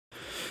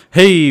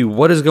Hey,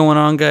 what is going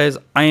on, guys?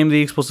 I am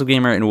the Explosive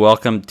Gamer, and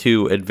welcome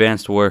to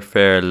Advanced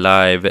Warfare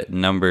Live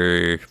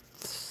number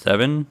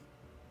 7.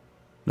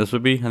 This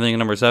would be, I think,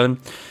 number 7,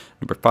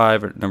 number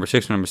 5, or number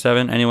 6, or number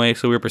 7. Anyway,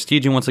 so we're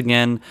prestiging once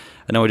again.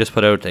 I know I just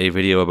put out a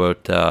video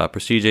about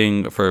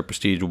prestiging for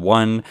Prestige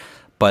 1,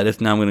 but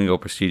now I'm going to go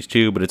Prestige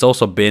 2. But it's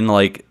also been,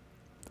 like,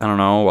 I don't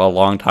know, a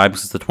long time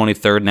since the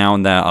 23rd now,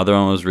 and that other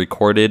one was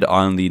recorded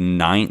on the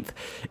 9th.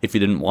 If you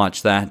didn't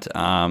watch that,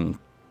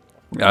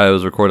 I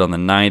was recorded on the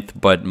 9th,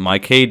 but my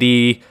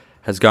KD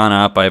has gone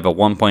up. I have a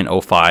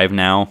 1.05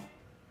 now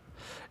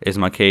is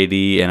my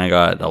KD, and I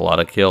got a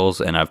lot of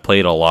kills, and I've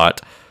played a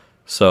lot.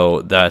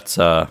 So that's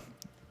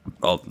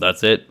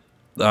that's it.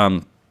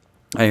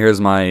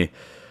 Here's my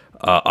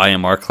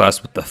IMR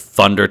class with the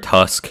Thunder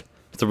Tusk.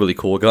 It's a really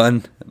cool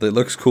gun. It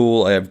looks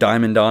cool. I have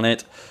diamond on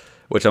it,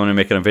 which I'm going to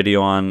make a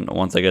video on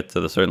once I get to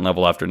the certain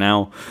level after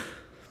now.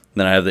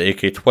 Then I have the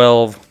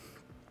AK-12,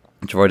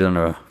 which I've already done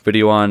a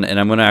video on, and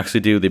I'm going to actually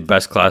do the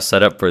best class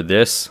setup for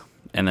this,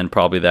 and then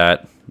probably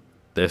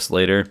this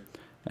later.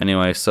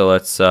 Anyway, so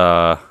let's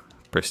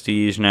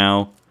prestige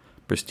now.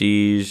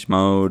 Prestige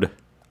mode,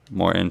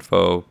 more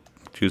info,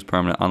 choose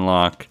permanent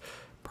unlock,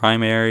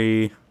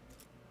 primary.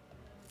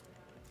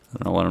 I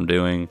don't know what I'm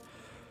doing.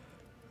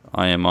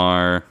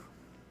 IMR.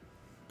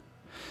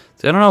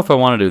 See, I don't know if I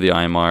want to do the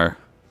IMR.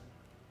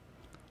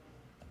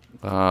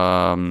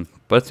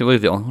 But it's really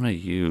the only one I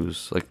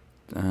use. Like,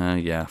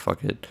 yeah,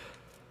 fuck it.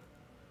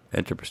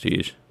 Enter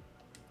prestige.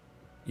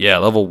 Yeah,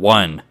 level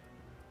 1.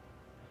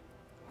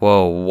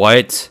 Whoa,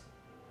 what?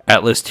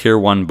 Atlas tier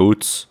 1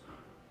 boots.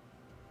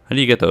 How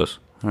do you get those?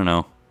 I don't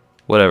know.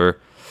 Whatever.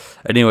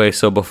 Anyway,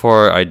 so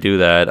before I do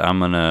that,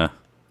 I'm gonna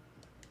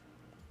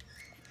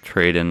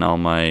trade in all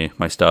my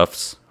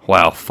stuffs.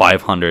 Wow,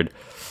 500.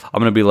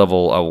 I'm gonna be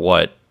level,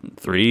 what?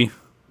 3?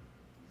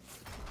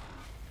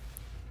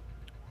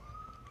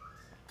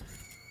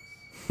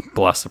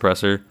 Blast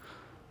suppressor.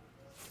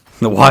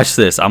 Watch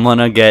this. I'm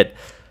gonna get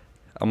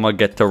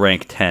to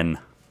rank 10.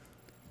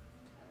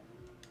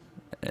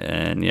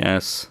 And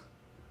yes.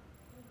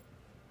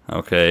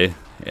 Okay.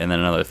 And then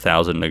another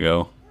 1,000 to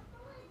go.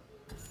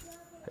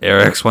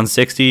 ARX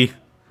 160.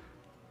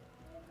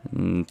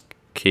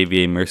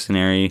 KVA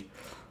mercenary.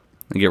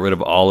 Get rid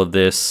of all of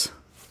this.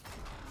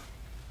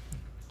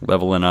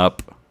 Leveling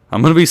up.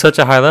 I'm gonna be such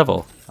a high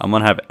level. I'm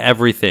gonna have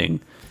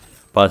everything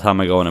by the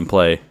time I go in and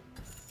play.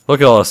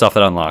 Look at all the stuff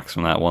that unlocks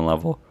from that one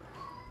level.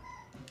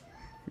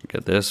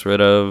 Get this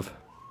rid of.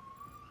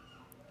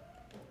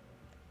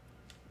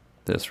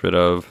 This rid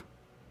of.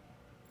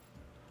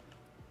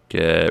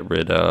 Get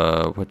rid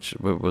of.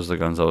 What was the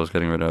guns I was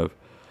getting rid of?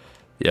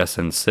 The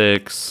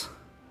SN6.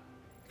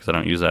 Because I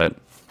don't use that.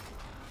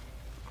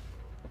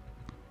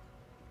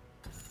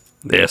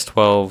 The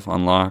S12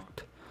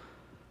 unlocked.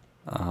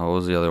 What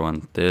was the other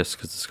one? This,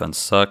 because this gun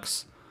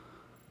sucks.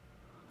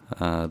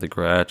 The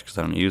Gratch, because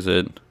I don't use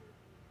it.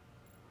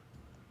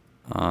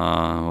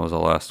 What was the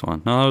last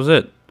one? No, that was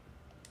it.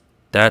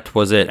 That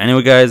was it.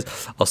 Anyway,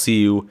 guys, I'll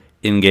see you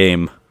in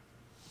game.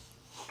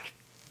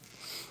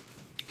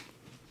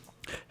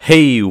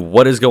 Hey,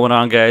 what is going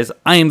on, guys?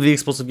 I am the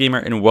Explosive Gamer,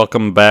 and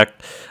welcome back.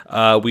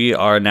 We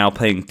are now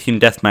playing Team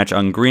Deathmatch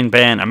on Green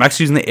Band. I'm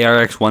actually using the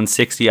ARX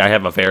 160. I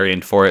have a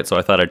variant for it, so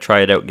I thought I'd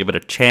try it out, give it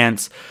a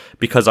chance,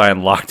 because I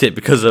unlocked it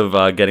because of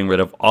getting rid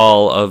of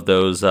all of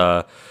those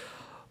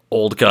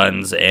old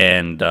guns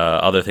and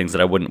other things that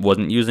I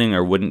wasn't using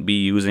or wouldn't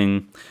be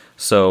using.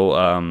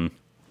 So,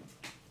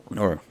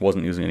 or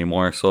wasn't using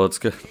anymore. So it's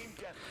good.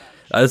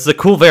 It's a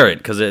cool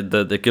variant because it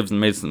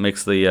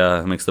makes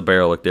the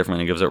barrel look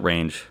different and gives it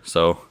range.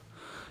 So,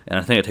 and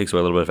I think it takes away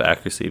a little bit of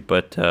accuracy,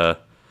 but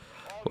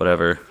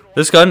whatever.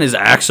 This gun is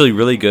actually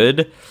really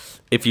good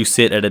if you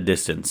sit at a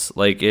distance.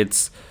 Like,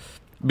 it's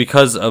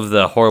because of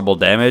the horrible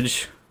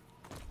damage.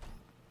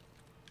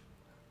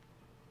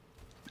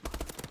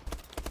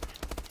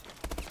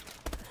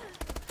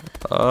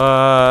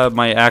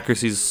 My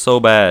accuracy is so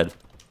bad.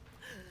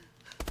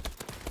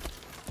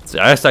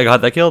 I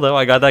got that kill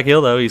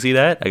though. You see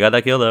that? I got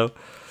that kill though.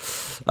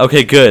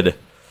 Okay, good.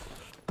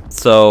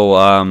 So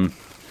I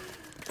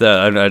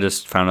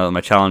just found out that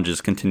my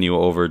challenges continue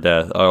over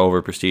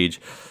over prestige.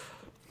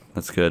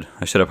 That's good.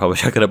 I should have probably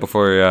checked it out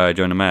before I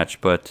joined a match,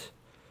 but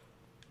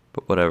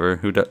whatever.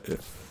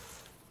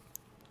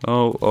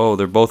 Oh,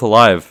 they're both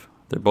alive.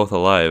 They're both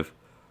alive.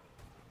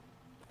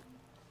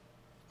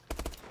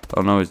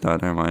 Oh no, he's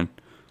not. Never mind.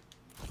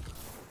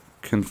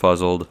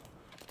 Confuzzled.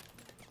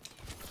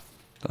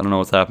 I don't know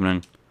what's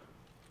happening.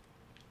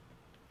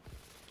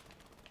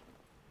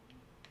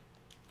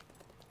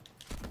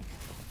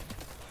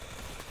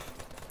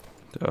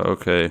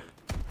 Okay.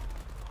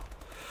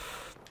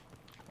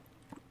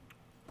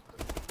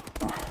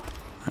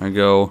 There we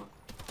go.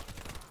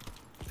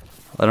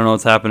 I don't know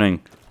what's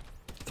happening.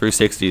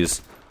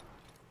 360s.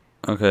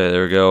 Okay,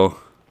 there we go.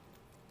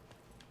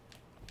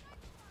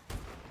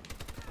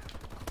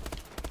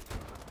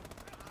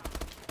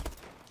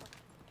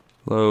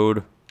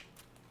 Load.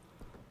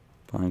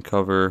 Find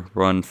cover,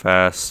 run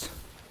fast.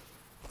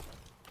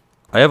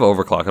 I have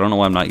overclock. I don't know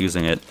why I'm not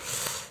using it.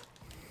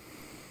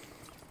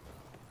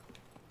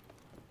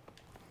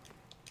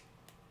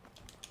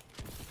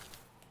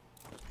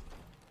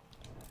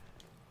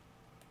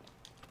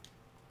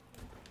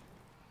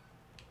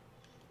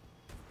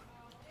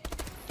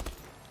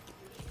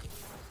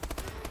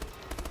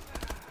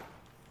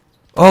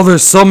 Oh,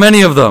 there's so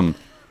many of them.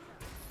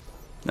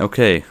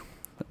 Okay.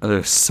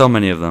 There's so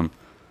many of them.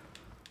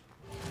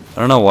 I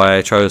don't know why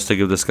I chose to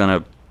give this gun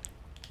a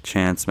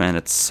chance, man.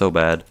 It's so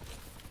bad.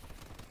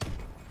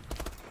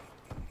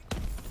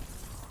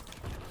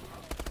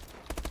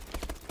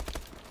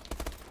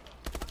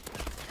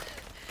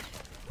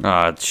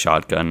 Ah, it's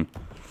shotgun.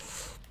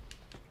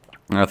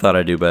 I thought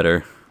I'd do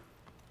better.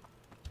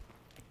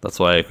 That's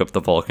why I equipped the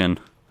Vulcan.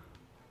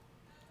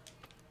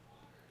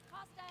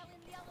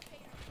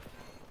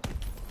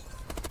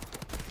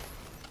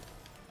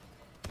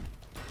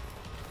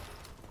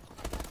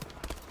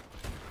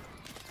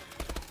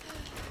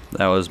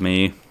 That was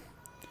me.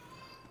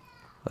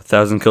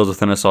 1,000 kills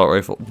with an assault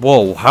rifle.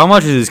 Whoa, how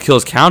much is these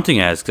kills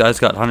counting as? Guys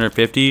got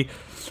 150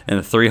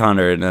 and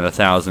 300 and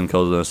 1,000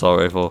 kills with an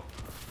assault rifle.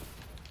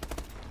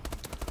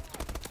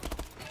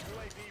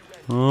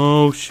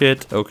 Oh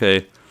shit,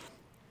 okay.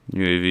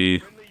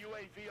 UAV. I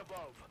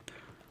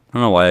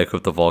don't know why I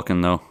equipped the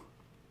Vulcan though.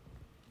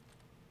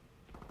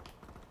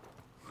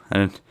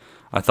 I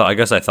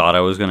guess I thought I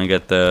was gonna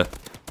get the...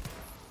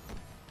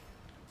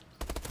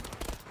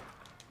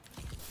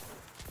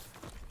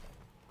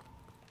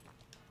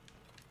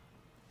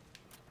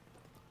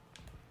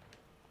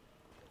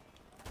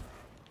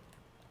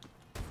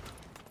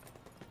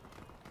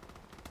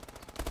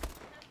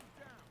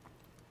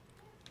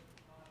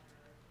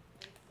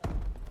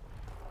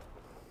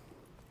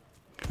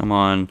 Come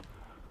on.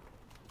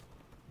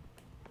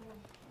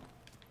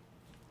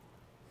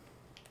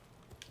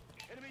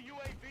 Enemy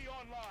UAV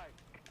online.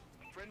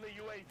 Friendly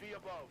UAV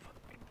above.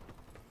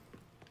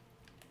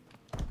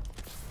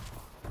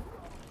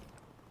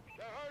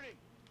 They're hurting.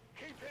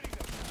 Keep hitting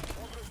them.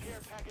 Orbital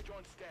care package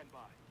on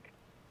standby.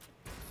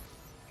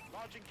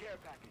 Launching care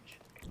package.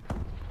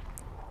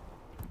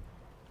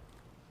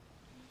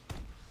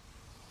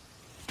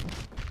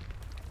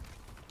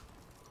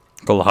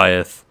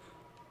 Goliath.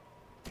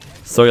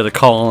 So you have to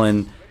call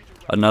in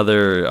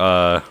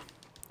another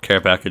care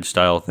package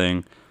style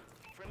thing.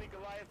 Friendly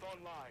Goliath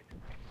online.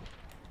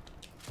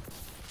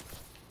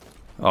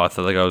 Oh, I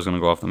thought that guy was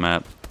gonna go off the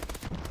map.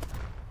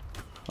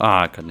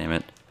 Ah, god damn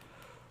it.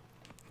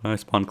 I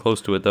spawned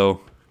close to it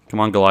though.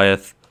 Come on,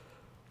 Goliath.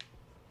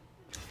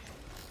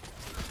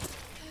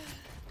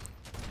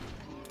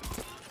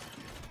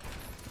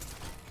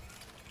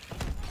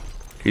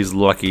 He's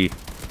lucky.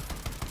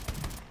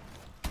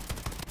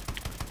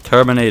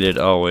 Terminated.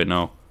 Oh wait,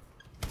 no.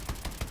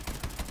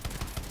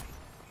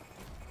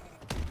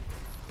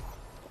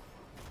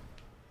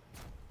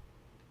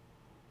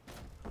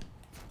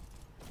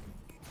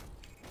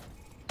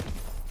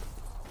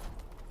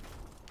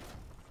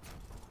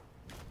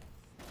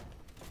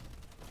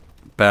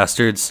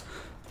 Bastards.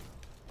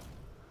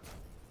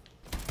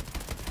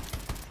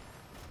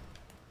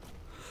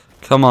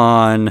 Come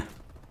on.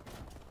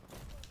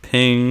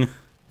 Ping.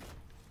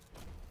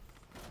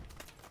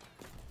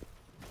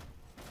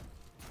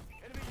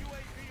 Enemy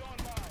UAV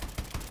online.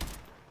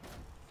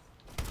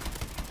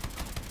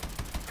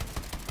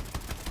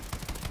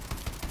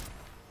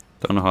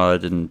 Don't know how that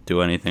didn't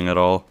do anything at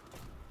all.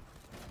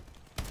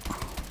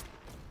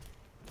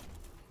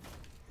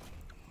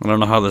 I don't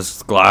know how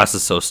this glass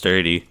is so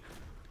sturdy.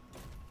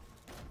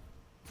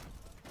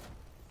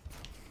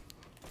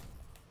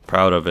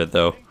 Proud of it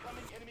though.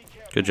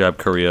 Good job,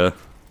 Korea.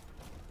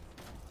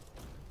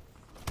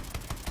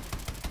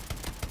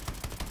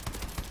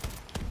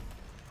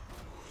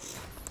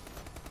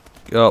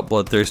 Oh,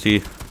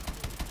 bloodthirsty.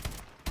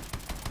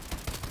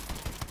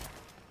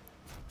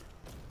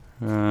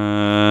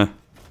 Oh,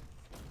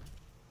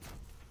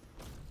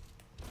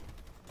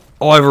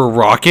 I have a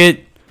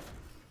rocket?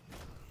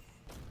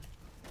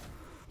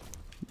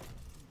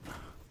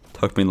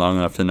 Took me long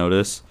enough to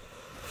notice.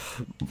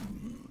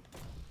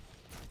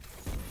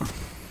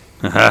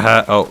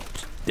 Oh,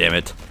 damn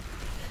it.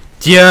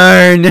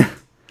 Darn!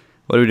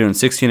 What are we doing?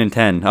 16 and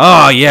 10.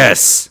 Oh,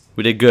 yes!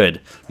 We did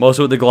good.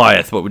 Mostly with the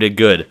Goliath, but we did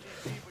good.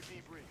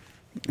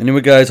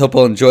 Anyway, guys, hope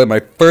you'll enjoy my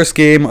first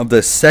game of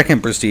the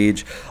second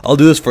Prestige. I'll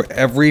do this for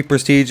every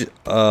Prestige,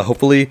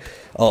 hopefully.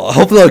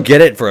 Hopefully I'll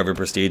get it for every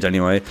Prestige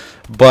anyway.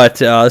 But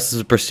this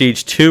is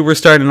Prestige 2 we're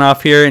starting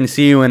off here, and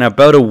see you in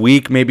about a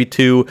week, maybe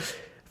 2,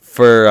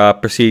 for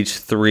Prestige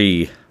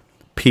 3.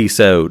 Peace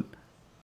out.